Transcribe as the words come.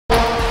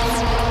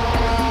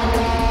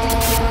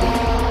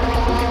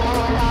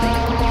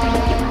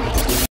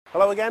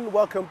Hello again,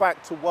 welcome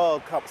back to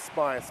World Cup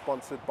Spy,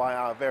 sponsored by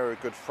our very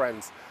good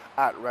friends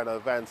at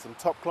Renault Van. Some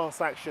top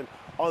class action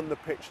on the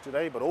pitch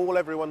today, but all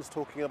everyone's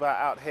talking about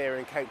out here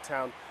in Cape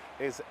Town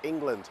is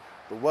England.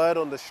 The word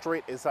on the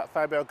street is that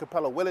Fabio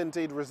Capello will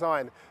indeed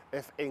resign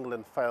if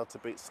England fail to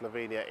beat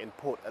Slovenia in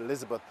Port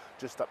Elizabeth,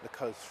 just up the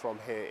coast from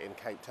here in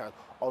Cape Town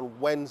on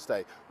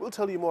Wednesday. We'll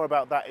tell you more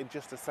about that in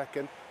just a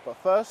second, but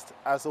first,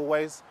 as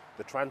always,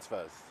 the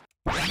transfers.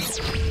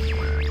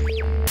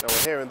 Now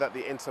we're hearing that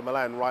the Inter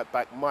Milan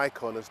right-back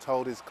Maicon has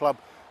told his club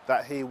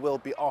that he will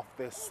be off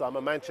this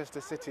summer. Manchester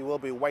City will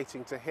be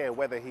waiting to hear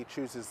whether he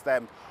chooses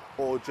them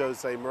or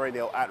Jose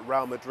Mourinho at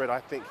Real Madrid.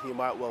 I think he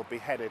might well be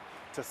headed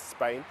to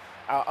Spain.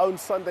 Our own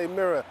Sunday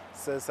Mirror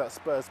says that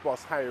Spurs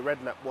boss Harry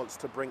Redknapp wants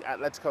to bring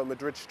Atletico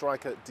Madrid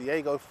striker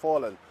Diego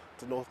Forlan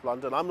to North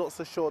London. I'm not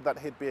so sure that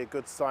he'd be a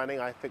good signing.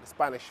 I think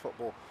Spanish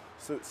football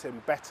suits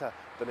him better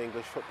than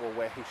English football,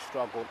 where he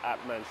struggled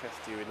at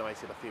Manchester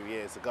United a few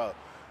years ago.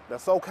 Now,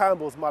 Sol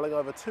Campbell's mulling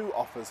over two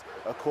offers,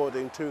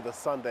 according to the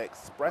Sunday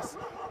Express.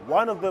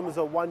 One of them is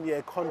a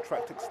one-year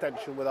contract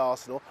extension with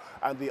Arsenal,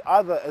 and the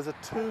other is a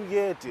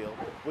two-year deal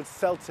with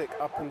Celtic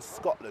up in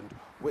Scotland.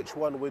 Which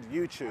one would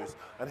you choose?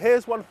 And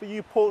here's one for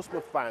you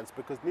Portsmouth fans,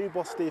 because new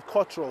boss Steve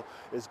Cotterill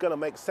is going to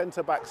make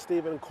centre-back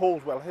Stephen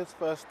Caldwell his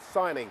first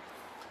signing.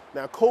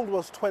 Now,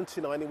 Caldwell's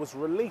 29. He was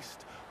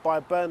released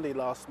by Burnley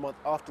last month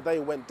after they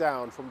went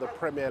down from the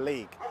Premier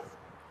League.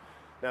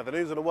 Now, the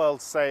News of the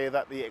World say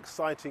that the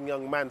exciting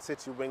young Man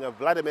City winger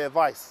Vladimir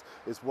Weiss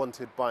is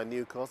wanted by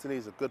Newcastle.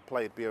 He's a good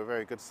player, be a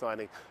very good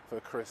signing for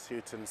Chris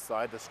Hughton's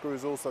side. The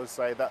Screws also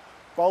say that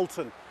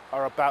Bolton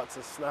are about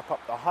to snap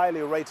up the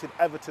highly rated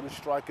Everton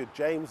striker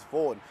James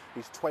Vaughan.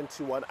 He's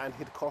 21 and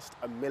he'd cost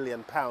 £1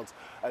 million.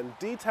 And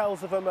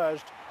details have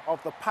emerged of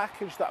the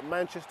package that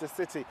Manchester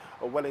City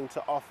are willing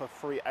to offer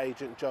free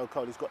agent Joe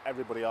Cole. He's got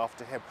everybody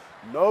after him.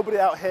 Nobody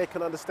out here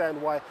can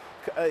understand why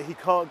he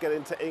can't get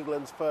into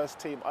England's first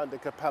team under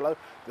Capello.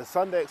 The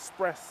Sunday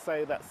Express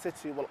say that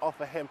City will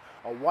offer him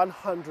a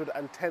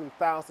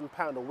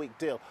 £110,000 a week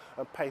deal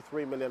and pay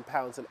 £3 million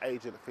in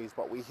agent fees.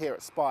 But we hear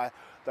at Spy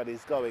that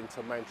he's going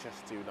to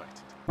Manchester United.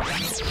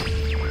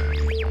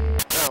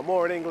 Now,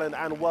 more in England,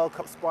 and World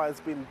Cup Spy has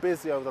been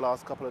busy over the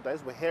last couple of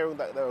days. We're hearing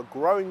that there are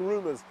growing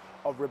rumours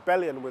of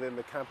rebellion within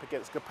the camp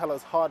against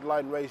Capello's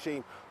hardline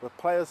regime, with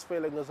players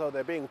feeling as though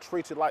they're being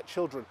treated like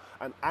children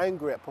and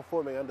angry at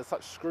performing under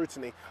such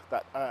scrutiny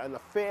that and a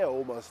fear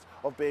almost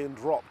of being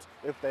dropped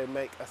if they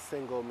make a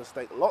single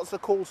mistake. Lots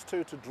of calls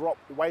too to drop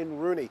Wayne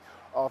Rooney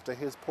after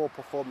his poor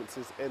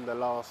performances in the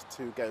last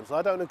two games.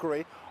 I don't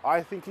agree.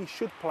 I think he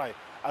should play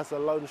as a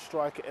lone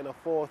striker in a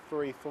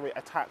 4-3-3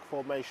 attack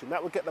formation.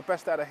 That would get the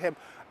best out of him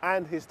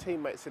and his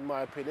teammates, in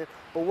my opinion.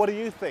 But what do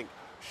you think?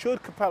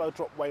 Should Capello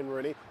drop Wayne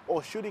Rooney,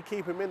 or should he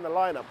keep him in the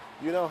lineup?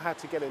 You know how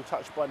to get in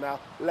touch by now.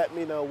 Let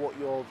me know what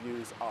your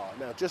views are.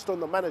 Now, just on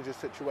the manager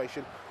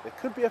situation, there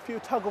could be a few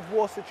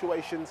tug-of-war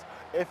situations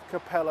if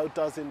Capello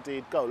does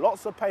indeed go.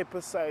 Lots of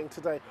papers saying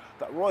today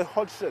that Roy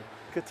Hodgson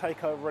could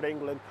take over at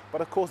England,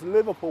 but of course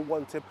Liverpool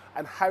want him,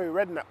 and Harry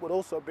Redknapp would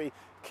also be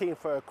keen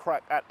for a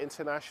crack at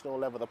international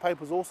level. The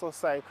papers also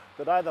saying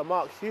that either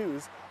Mark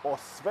Hughes or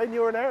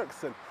Sven-Göran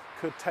Eriksson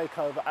could take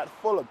over at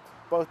Fulham.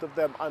 Both of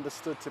them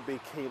understood to be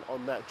keen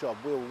on that job.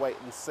 We'll wait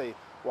and see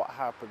what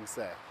happens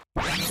there.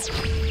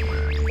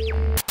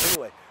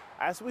 Anyway,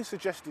 as we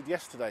suggested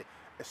yesterday,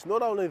 it's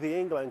not only the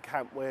England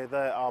camp where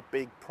there are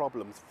big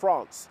problems.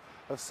 France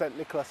have sent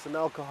Nicolas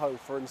Anelka home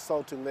for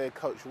insulting their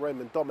coach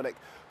Raymond Domenech,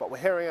 but we're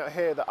hearing out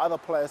here that other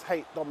players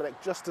hate Domenech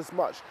just as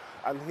much,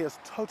 and he has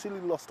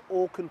totally lost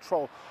all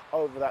control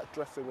over that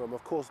dressing room.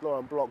 Of course,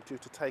 Laurent Blanc due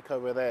to take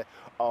over there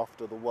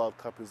after the World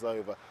Cup is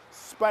over.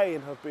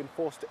 Spain have been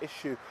forced to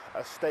issue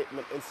a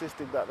statement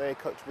insisting that their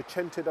coach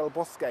Vicente Del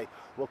Bosque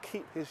will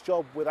keep his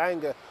job, with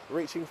anger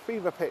reaching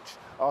fever pitch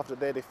after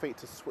their defeat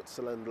to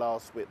Switzerland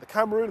last week. The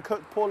Cameroon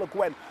coach Paul Le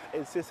Guen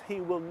insists he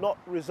will not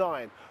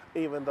resign,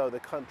 even though the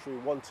country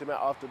wants him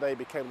out after they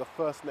became the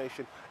first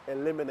nation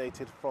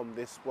eliminated from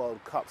this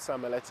World Cup.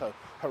 Samuel Eto'o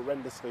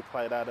horrendously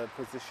played out of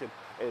position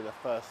in the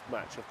first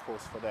match, of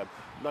course, for them.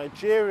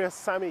 Nigeria's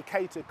Sami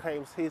Keita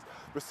claims he's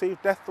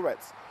received death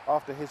threats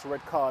after his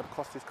red card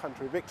cost his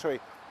country victory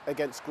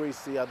against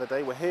Greece the other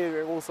day. We're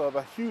hearing also of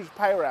a huge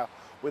pay row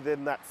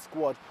within that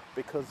squad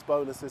because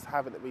bonuses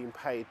haven't been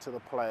paid to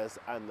the players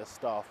and the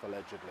staff,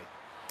 allegedly.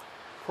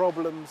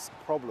 Problems,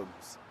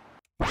 problems.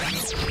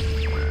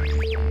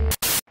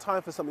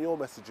 Time for some of your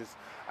messages,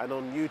 and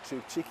on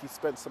YouTube, Cheeky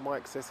Spencer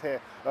Mike says here,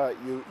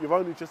 you've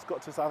only just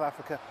got to South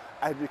Africa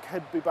and you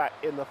can be back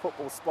in the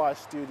Football Spy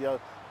studio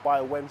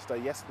by Wednesday.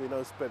 Yes, we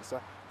know,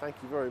 Spencer. Thank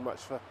you very much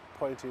for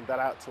pointing that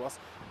out to us.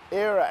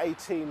 Era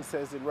 18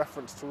 says, in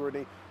reference to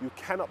Rooney, you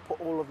cannot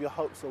put all of your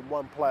hopes on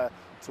one player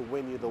to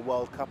win you the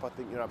World Cup. I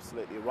think you're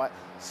absolutely right.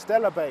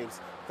 Stella Babes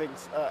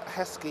thinks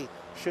Heskey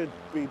should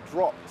be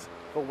dropped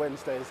for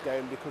Wednesday's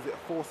game because it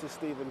forces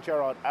Steven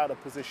Gerrard out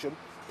of position.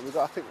 And we've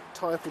got, I think,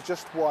 time for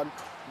just one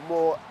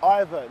more.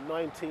 Ivor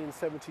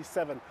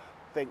 1977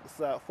 thinks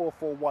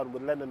 4-4-1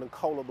 with Lennon and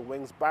Cole on the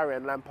wings, Barry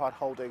and Lampard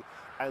holding,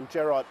 and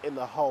Gerrard in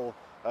the hole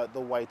the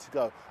way to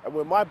go. And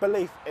with my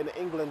belief in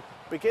England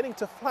beginning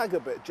to flag a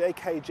bit,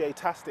 JKJ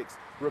Tastics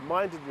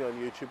reminded me on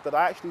YouTube that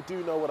I actually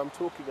do know what I'm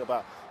talking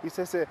about. He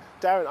says here,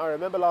 Darren, I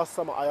remember last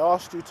summer I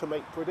asked you to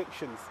make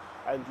predictions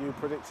and you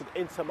predicted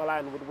Inter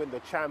Milan would win the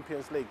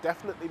Champions League.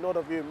 Definitely not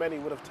a view many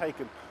would have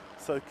taken,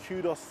 so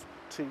kudos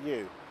to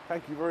you.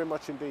 Thank you very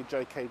much indeed,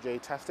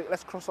 JKJ Tastic.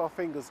 Let's cross our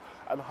fingers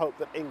and hope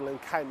that England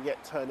can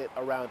yet turn it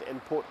around in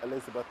Port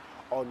Elizabeth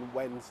on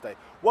Wednesday.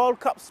 World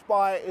Cup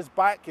Spy is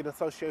back in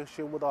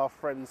association with our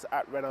friends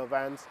at Renault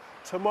Vans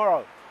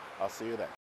tomorrow. I'll see you then.